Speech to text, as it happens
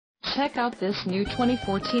Check out this new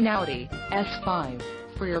 2014 Audi S5.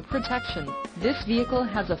 For your protection, this vehicle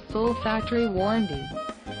has a full factory warranty.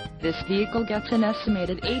 This vehicle gets an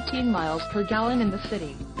estimated 18 miles per gallon in the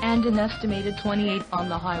city, and an estimated 28 on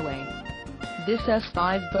the highway. This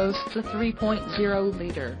S5 boasts a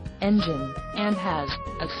 3.0-liter engine, and has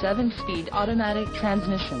a 7-speed automatic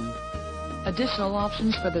transmission. Additional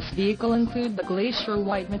options for this vehicle include the Glacier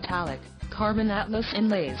White Metallic, Carbon Atlas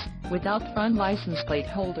inlays, without front license plate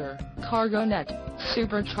holder, cargo net,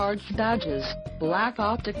 supercharged badges, black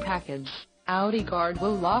optic package, Audi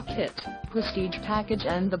Guardrail lock kit, Prestige package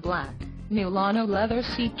and the black, Milano leather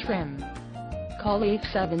seat trim. Call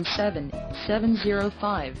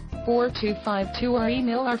 877-705-4252 or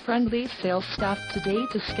email our friendly sales staff today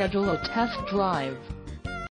to schedule a test drive.